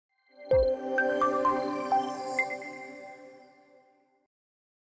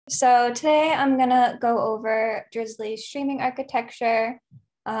So today I'm gonna go over Drizly's streaming architecture.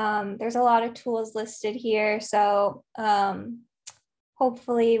 There's a lot of tools listed here, so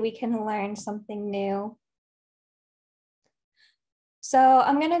hopefully we can learn something new. So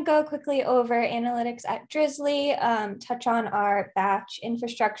I'm gonna go quickly over analytics at Drizly, touch on our batch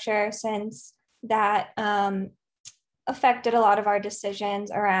infrastructure since that affected a lot of our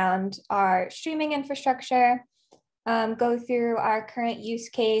decisions around our streaming infrastructure. Go through our current use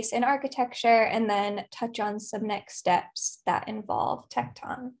case and architecture, and then touch on some next steps that involve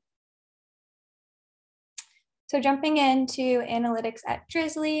Tecton. So jumping into analytics at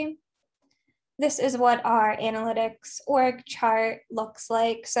Drizly, this is what our analytics org chart looks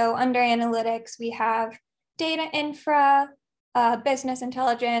like. So under analytics, we have data infra, business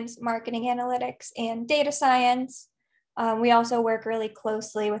intelligence, marketing analytics, and data science. We also work really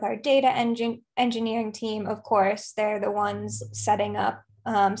closely with our data engineering team. Of course, they're the ones setting up,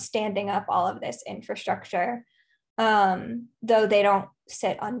 standing up all of this infrastructure, though they don't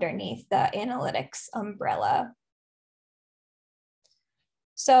sit underneath the analytics umbrella.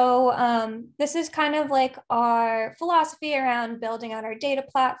 So this is kind of like our philosophy around building out our data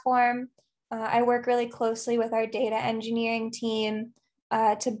platform. I work really closely with our data engineering team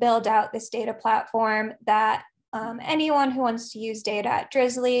to build out this data platform that anyone who wants to use data at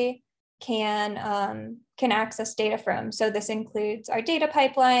Drizly can access data from. So this includes our data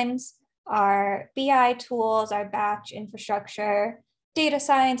pipelines, our BI tools, our batch infrastructure, data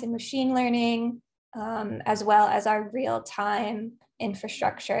science and machine learning, as well as our real-time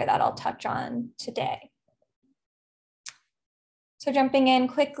infrastructure that I'll touch on today. So jumping in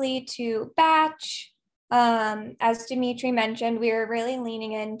quickly to batch, as Dimitri mentioned, we are really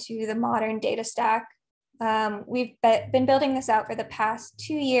leaning into the modern data stack. We've been building this out for the past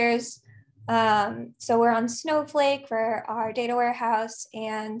 2 years. So we're on Snowflake for our data warehouse,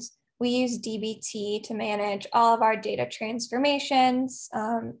 and we use dbt to manage all of our data transformations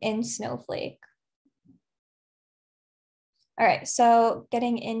in Snowflake. All right, so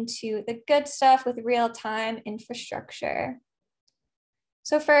getting into the good stuff with real-time infrastructure.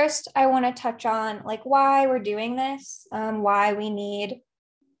 So first, I want to touch on why we're doing this, why we need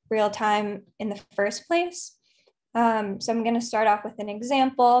real-time in the first place. So I'm going to start off with an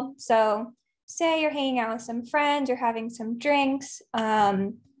example. So say you're hanging out with some friends, you're having some drinks,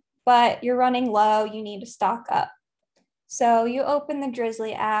 but you're running low, you need to stock up. So you open the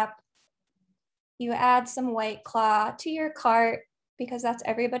Drizly app, you add some White Claw to your cart because that's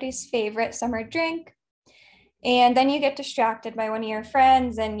everybody's favorite summer drink. And then you get distracted by one of your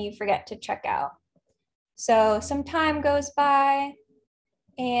friends and you forget to check out. So some time goes by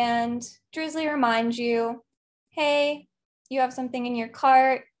and Drizly reminds you, hey, you have something in your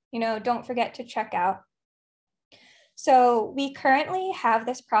cart, don't forget to check out. So we currently have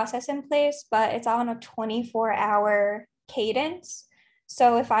this process in place, but it's on a 24-hour cadence.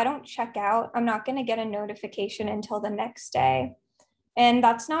 So if I don't check out, I'm not going to get a notification until the next day. And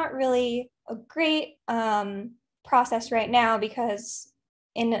that's not really a great process right now because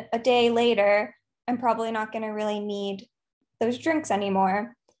in a day later, I'm probably not going to really need those drinks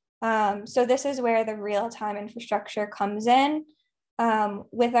anymore. So this is where the real-time infrastructure comes in.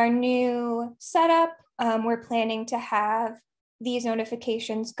 With our new setup, we're planning to have these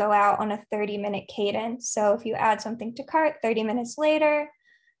notifications go out on a 30-minute cadence. So if you add something to cart 30 minutes later,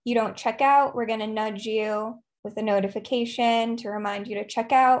 you don't check out, we're going to nudge you with a notification to remind you to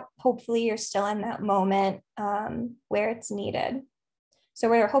check out. Hopefully you're still in that moment where it's needed. So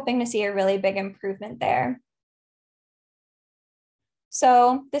we're hoping to see a really big improvement there.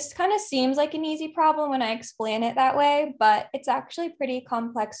 So this kind of seems like an easy problem when I explain it that way, but it's actually pretty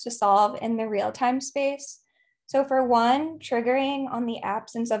complex to solve in the real-time space. So for one, triggering on the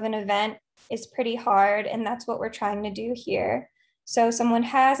absence of an event is pretty hard, and that's what we're trying to do here. So someone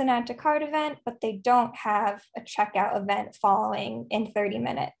has an add to cart event, but they don't have a checkout event following in 30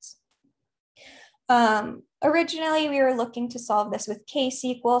 minutes. Originally, we were looking to solve this with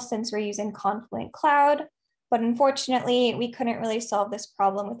KSQL since we're using Confluent Cloud, but unfortunately, we couldn't really solve this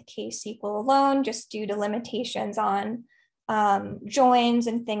problem with KSQL alone just due to limitations on joins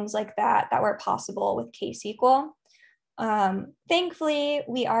and things like that were possible with KSQL. Thankfully,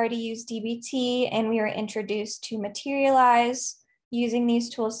 we already use dbt and we were introduced to Materialize. Using these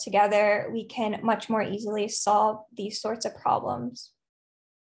tools together, we can much more easily solve these sorts of problems.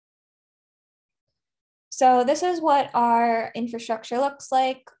 So this is what our infrastructure looks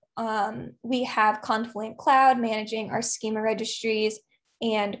like. We have Confluent Cloud managing our schema registries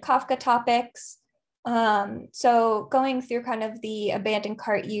and Kafka topics. So going through kind of the abandoned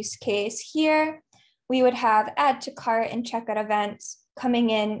cart use case here, we would have add to cart and checkout events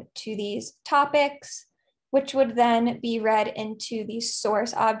coming in to these topics, which would then be read into these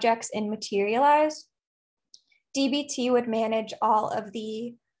source objects in Materialize. DBT would manage all of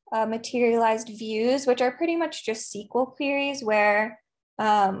the materialized views, which are pretty much just SQL queries where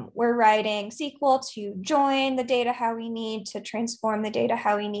we're writing SQL to join the data how we need, to transform the data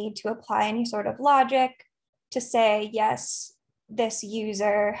how we need, to apply any sort of logic, to say, yes, this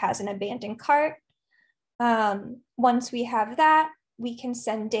user has an abandoned cart. Once we have that, we can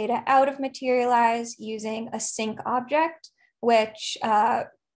send data out of Materialize using a sync object, which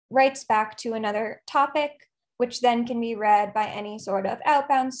writes back to another topic, which then can be read by any sort of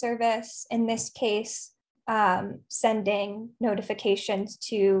outbound service, in this case, sending notifications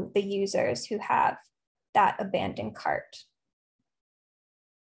to the users who have that abandoned cart.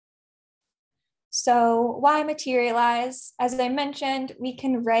 So why Materialize? As I mentioned, we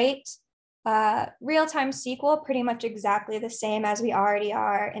can write real-time SQL pretty much exactly the same as we already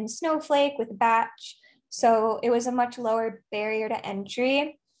are in Snowflake with batch. So it was a much lower barrier to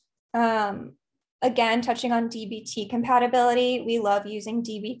entry. Again, touching on DBT compatibility, we love using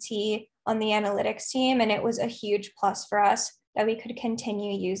DBT on the analytics team, and it was a huge plus for us that we could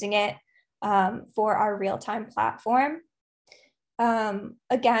continue using it for our real-time platform.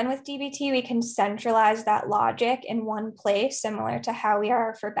 Again, with DBT, we can centralize that logic in one place, similar to how we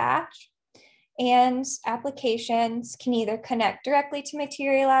are for batch. And applications can either connect directly to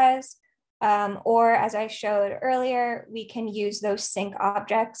Materialize, or as I showed earlier, we can use those sync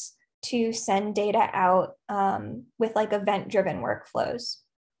objects to send data out with like event-driven workflows.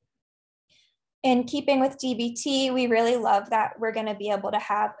 In keeping with DBT, we really love that we're going to be able to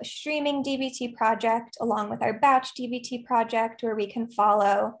have a streaming DBT project along with our batch DBT project, where we can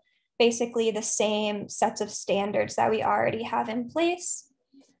follow basically the same sets of standards that we already have in place.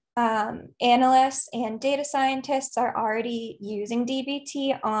 Analysts and data scientists are already using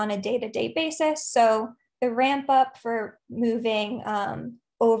DBT on a day-to-day basis. So the ramp up for moving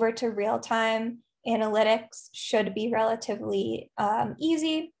over to real-time analytics should be relatively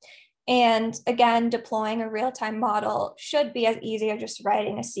easy. And again, deploying a real-time model should be as easy as just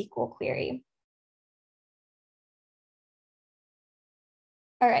writing a SQL query.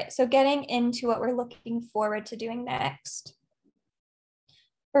 All right, so getting into what we're looking forward to doing next.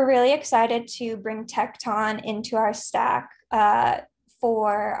 We're really excited to bring Tecton into our stack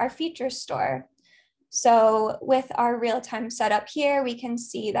for our features store. So with our real-time setup here, we can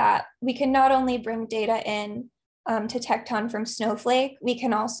see that we can not only bring data in to Tecton from Snowflake, we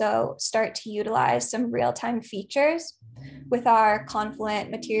can also start to utilize some real-time features with our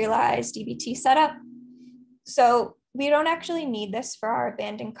Confluent Materialize DBT setup. So we don't actually need this for our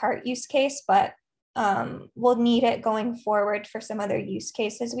abandoned cart use case, but we'll need it going forward for some other use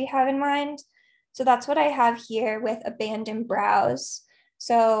cases we have in mind. So that's what I have here with abandoned browse.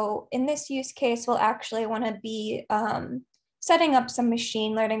 So in this use case, we'll actually want to be setting up some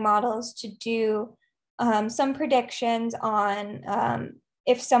machine learning models to do some predictions on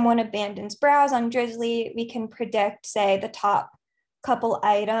if someone abandons browse on Drizly, we can predict, say, the top couple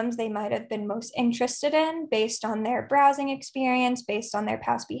items they might have been most interested in based on their browsing experience, based on their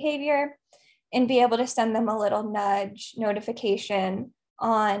past behavior, and be able to send them a little nudge notification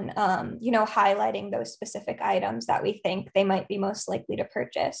on, highlighting those specific items that we think they might be most likely to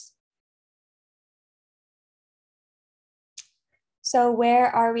purchase. So where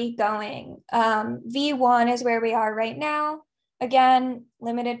are we going? V1 is where we are right now. Again,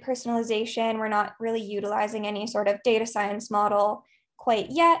 limited personalization. We're not really utilizing any sort of data science model quite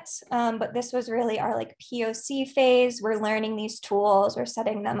yet, but this was really our like POC phase. We're learning these tools, we're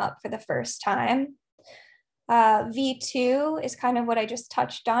setting them up for the first time. V2 is kind of what I just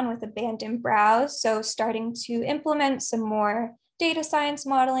touched on with abandoned browse. So starting to implement some more data science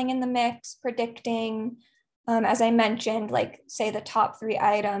modeling in the mix, predicting, as I mentioned, like say the top 3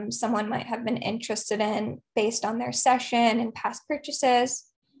 items someone might have been interested in based on their session and past purchases.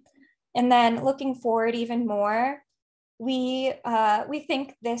 And then looking forward even more, we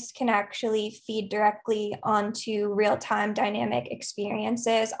think this can actually feed directly onto real-time dynamic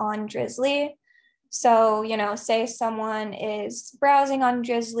experiences on Drizly. So, say someone is browsing on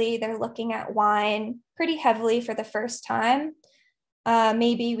Drizly, they're looking at wine pretty heavily for the first time.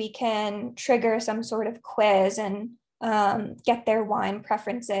 Maybe we can trigger some sort of quiz and get their wine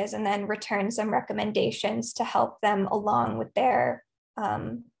preferences and then return some recommendations to help them along with their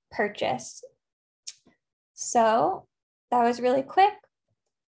purchase. So that was really quick,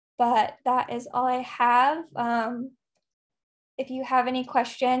 but that is all I have. If you have any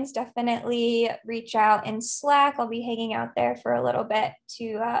questions, definitely reach out in Slack. I'll be hanging out there for a little bit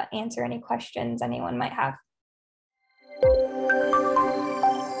to answer any questions anyone might have.